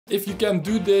If you can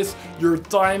do this, your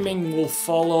timing will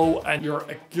follow and your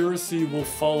accuracy will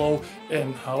follow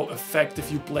in how effective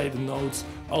you play the notes,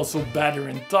 also better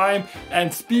in time,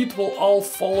 and speed will all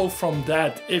follow from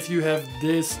that if you have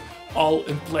this all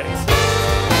in place.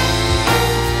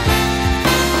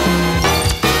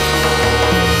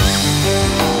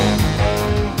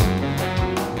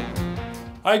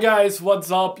 Hi guys,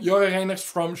 what's up? Jorge Reiners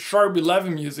from Sharp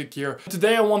 11 Music here.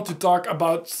 Today I want to talk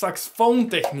about saxophone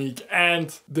technique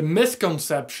and the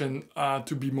misconception,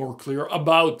 to be more clear,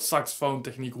 about saxophone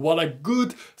technique. What a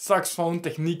good saxophone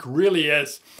technique really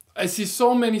is. I see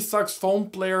so many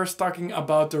saxophone players talking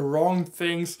about the wrong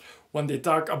things when they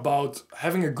talk about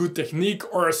having a good technique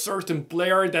or a certain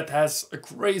player that has a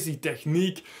crazy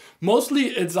technique. Mostly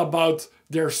it's about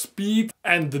their speed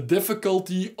and the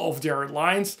difficulty of their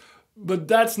lines. But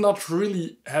that's not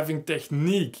really having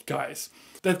technique, guys.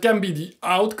 That can be the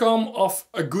outcome of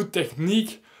a good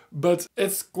technique, but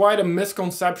it's quite a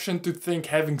misconception to think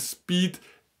having speed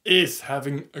is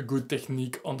having a good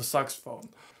technique on the saxophone.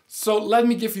 So let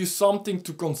me give you something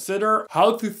to consider,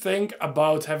 how to think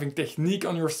about having technique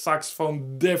on your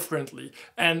saxophone differently.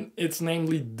 And it's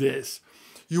namely this.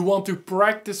 You want to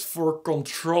practice for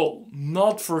control,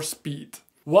 not for speed.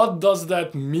 What does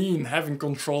that mean, having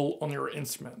control on your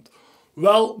instrument?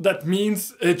 Well, that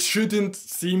means it shouldn't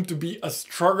seem to be a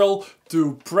struggle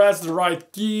to press the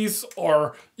right keys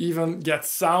or even get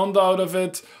sound out of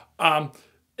it.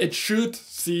 It should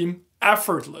seem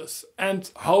effortless. And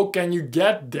how can you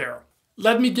get there?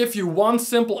 Let me give you one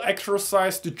simple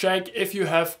exercise to check if you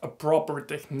have a proper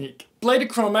technique. Play the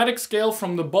chromatic scale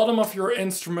from the bottom of your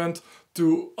instrument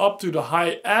up to the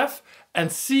high F and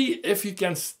see if you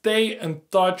can stay in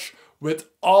touch with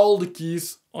all the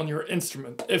keys on your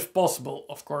instrument, if possible,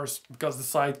 of course, because the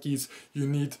side keys you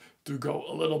need to go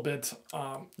a little bit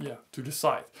to the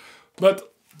side.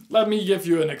 But let me give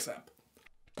you an example.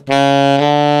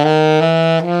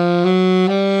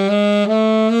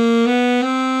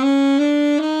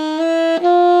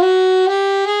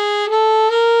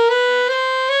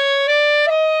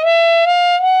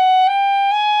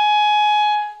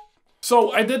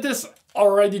 So I did this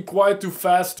already quite too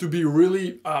fast to be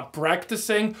really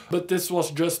practicing, but this was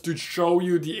just to show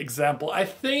you the example. I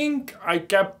think I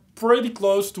kept pretty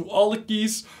close to all the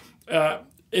keys,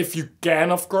 if you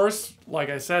can, of course. Like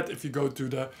I said, if you go to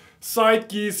the side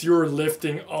keys, you're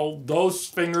lifting all those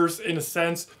fingers in a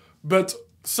sense, but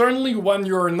certainly when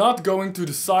you're not going to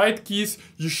the side keys,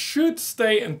 you should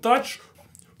stay in touch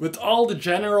with all the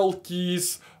general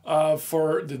keys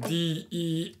for the D,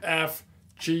 E, F,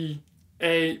 G,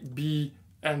 A, B,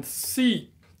 and C.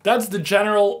 That's the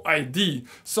general idea.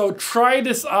 So try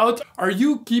this out. Are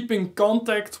you keeping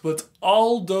contact with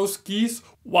all those keys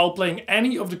while playing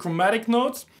any of the chromatic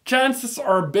notes? Chances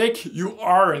are big you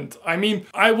aren't. I mean,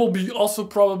 I will also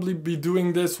probably be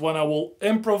doing this when I will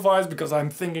improvise, because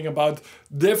I'm thinking about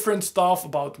different stuff,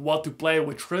 about what to play,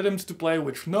 which rhythms to play,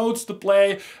 which notes to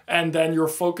play, and then you're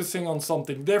focusing on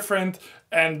something different,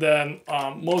 and then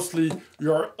mostly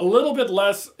you're a little bit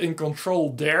less in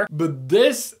control there. But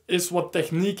this is what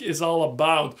technique is all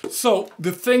about. So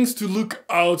the things to look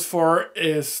out for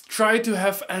is try to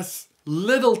have as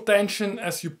little tension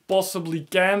as you possibly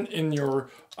can in your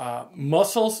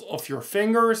muscles of your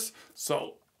fingers.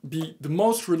 So be the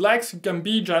most relaxed you can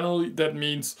be. Generally that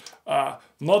means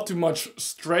not too much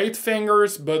straight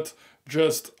fingers, but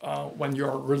just when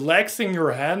you're relaxing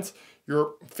your hand,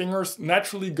 your fingers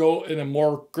naturally go in a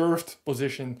more curved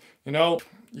position. You know,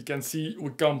 you can see we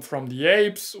come from the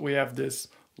apes. We have this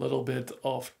little bit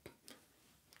of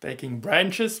taking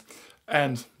branches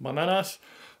and bananas.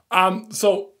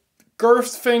 So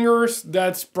curved fingers,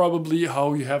 that's probably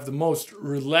how you have the most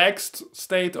relaxed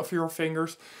state of your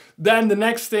fingers. Then the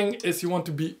next thing is you want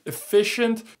to be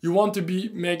efficient. You want to be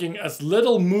making as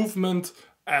little movement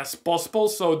as possible.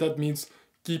 So that means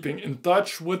keeping in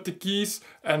touch with the keys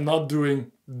and not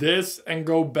doing this and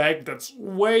go back. That's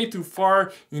way too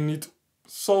far. You need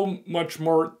so much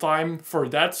more time for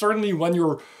that. Certainly when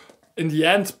you're in the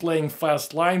end playing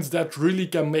fast lines, that really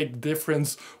can make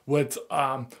difference with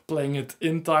playing it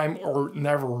in time or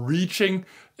never reaching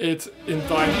it in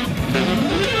time.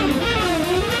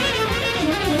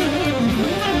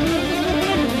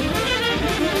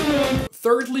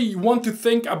 Thirdly, you want to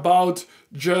think about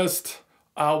just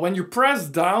when you press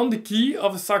down the key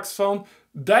of the saxophone,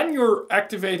 then you're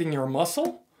activating your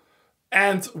muscle.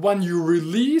 And when you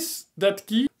release that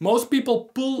key, most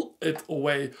people pull it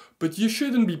away, but you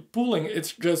shouldn't be pulling,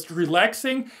 it's just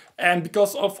relaxing. And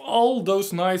because of all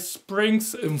those nice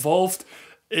springs involved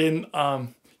in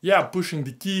pushing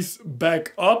the keys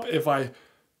back up, if I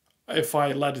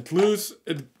let it loose,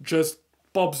 it just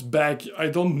pops back. I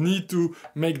don't need to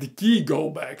make the key go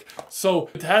back. So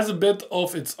it has a bit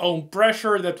of its own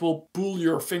pressure that will pull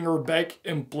your finger back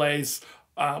in place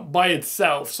by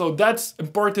itself. So that's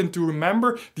important to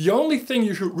remember. The only thing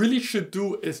you really should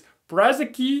do is press a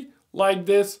key like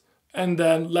this and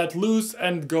then let loose,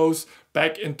 and it goes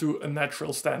back into a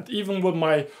natural stand, even with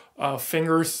my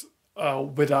fingers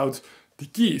without the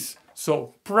keys.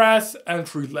 So press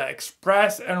and relax,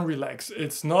 press and relax.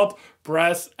 It's not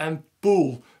press and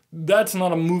pull. That's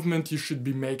not a movement you should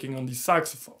be making on the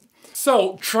saxophone.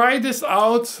 So try this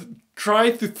out, try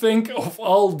to think of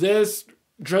all this.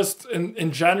 Just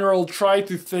in general, try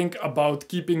to think about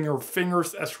keeping your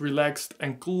fingers as relaxed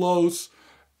and close,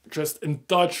 just in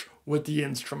touch with the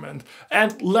instrument.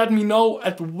 And let me know,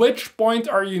 at which point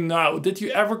are you now? Did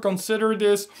you ever consider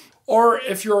this? Or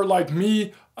if you're like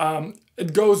me,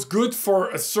 it goes good for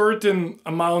a certain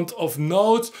amount of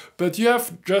notes, but you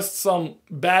have just some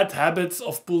bad habits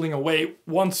of pulling away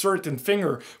one certain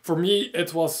finger. For me,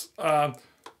 it was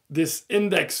this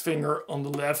index finger on the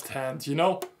left hand, you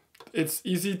know? It's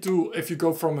easy to, if you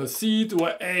go from a C to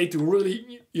an A, to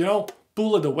really, you know,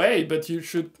 pull it away, but you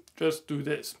should just do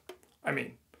this. I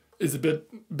mean, it's a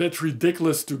bit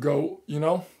ridiculous to go, you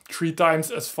know, 3 times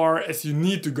as far as you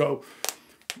need to go.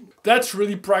 That's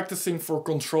really practicing for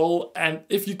control, and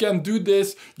if you can do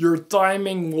this, your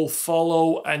timing will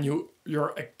follow and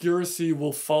your accuracy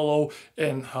will follow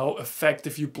in how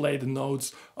effective you play the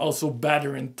notes, also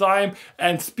better in time,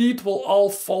 and speed will all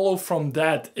follow from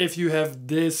that if you have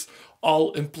this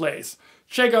all in place.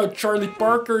 Check out Charlie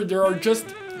Parker. There are just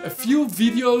a few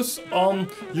videos on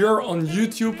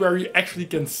YouTube where you actually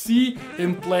can see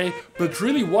him play, but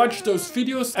really watch those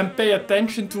videos and pay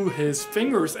attention to his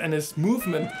fingers and his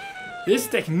movement. His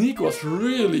technique was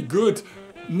really good,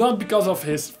 not because of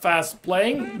his fast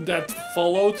playing that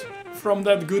followed from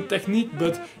that good technique,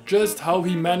 but just how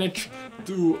he managed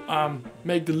to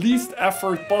make the least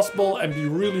effort possible and be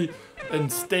really in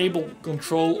stable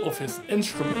control of his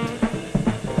instrument.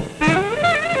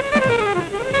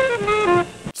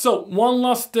 So one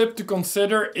last tip to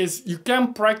consider is you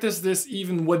can practice this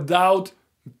even without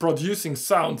producing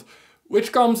sound,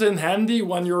 which comes in handy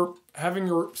when you're having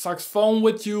your saxophone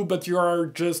with you, but you are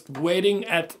just waiting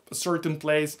at a certain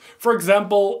place. For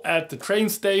example, at the train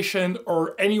station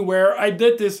or anywhere. I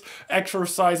did this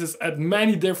exercises at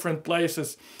many different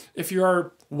places. If you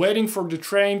are waiting for the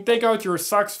train, take out your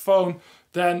saxophone,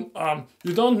 then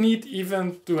you don't need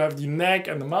even to have the neck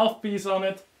and the mouthpiece on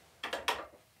it.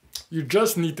 You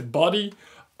just need the body.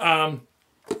 And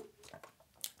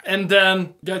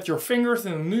then get your fingers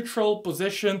in a neutral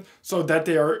position so that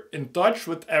they are in touch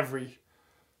with every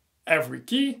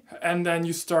key. And then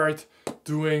you start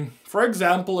doing, for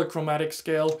example, a chromatic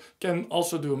scale. Can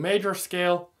also do a major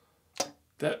scale.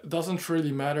 That doesn't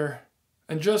really matter.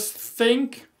 And just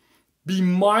think, be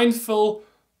mindful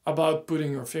about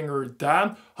putting your finger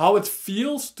down, how it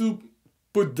feels to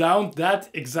put down that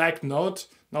exact note.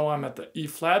 Now I'm at the E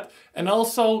flat, and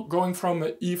also going from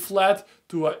an E flat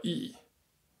to an E.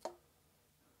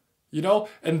 You know,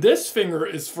 and this finger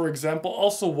is, for example,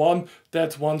 also one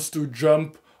that wants to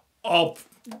jump up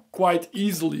quite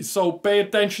easily. So pay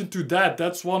attention to that.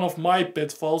 That's one of my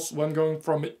pitfalls when going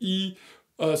from an E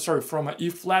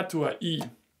flat to an E.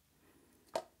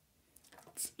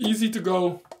 It's easy to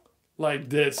go like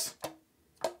this.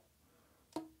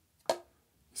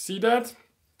 See that?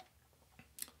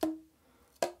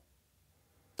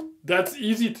 That's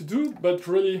easy to do, but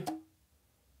really,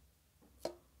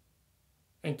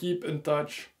 and keep in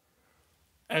touch,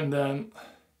 and then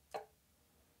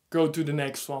go to the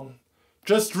next one.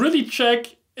 Just really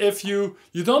check if you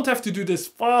don't have to do this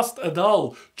fast at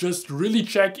all. Just really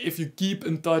check if you keep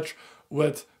in touch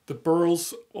with the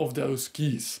pearls of those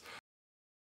keys.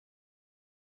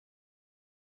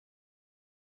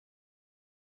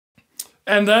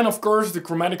 And then, of course, the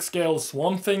chromatic scale is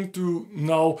one thing to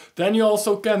know. Then you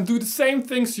also can do the same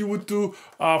things you would do,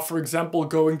 for example,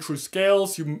 going through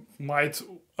scales. You might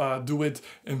do it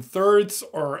in thirds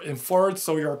or in fourths.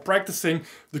 So you're practicing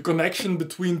the connection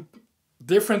between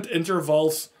different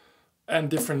intervals and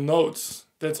different notes.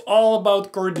 That's all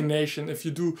about coordination. If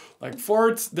you do like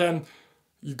fourths, then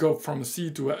you go from a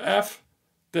C to a F.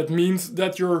 That means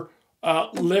that you're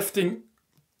lifting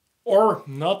or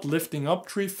not lifting up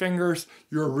 3 fingers,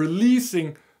 you're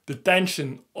releasing the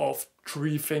tension of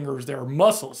 3 fingers. They're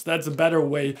muscles. That's a better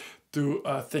way to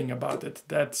think about it.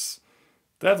 That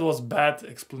was bad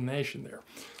explanation there.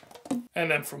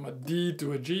 And then from a D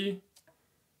to a G,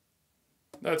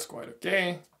 that's quite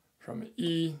okay. From an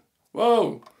E,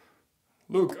 whoa!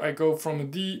 Look, I go from a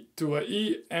D to a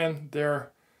E, and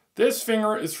there. This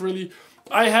finger is really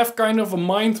I have kind of a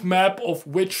mind map of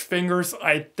which fingers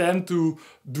I tend to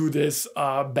do this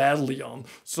badly on.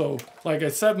 So like I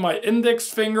said, my index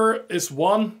finger is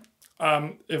one.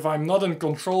 If I'm not in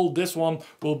control, this one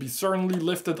will be certainly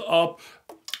lifted up.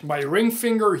 My ring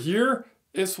finger here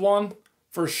is one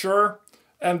for sure.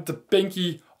 And the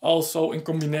pinky also in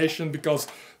combination, because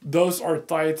those are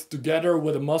tied together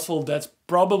with a muscle. That's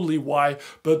probably why.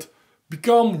 But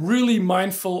become really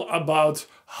mindful about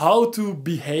how to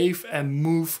behave and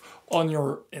move on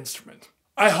your instrument.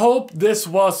 I hope this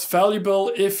was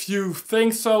valuable. If you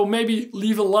think so, maybe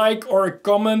leave a like or a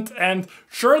comment, and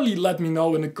surely let me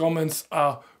know in the comments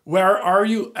where are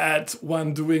you at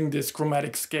when doing this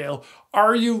chromatic scale.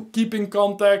 Are you keeping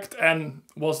contact and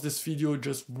was this video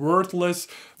just worthless?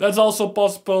 That's also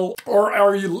possible. Or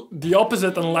are you the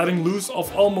opposite and letting loose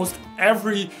of almost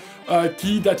every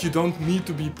key that you don't need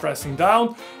to be pressing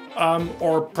down?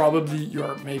 Or probably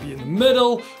you're maybe in the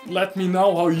middle. Let me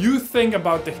know how you think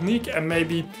about technique, and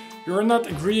maybe you're not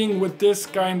agreeing with this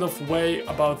kind of way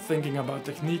about thinking about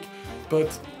technique,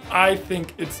 but I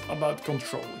think it's about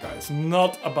control, guys,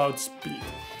 not about speed.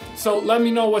 So let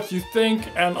me know what you think,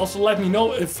 and also let me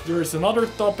know if there's another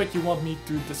topic you want me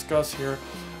to discuss here,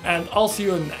 and I'll see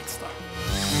you next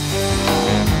time.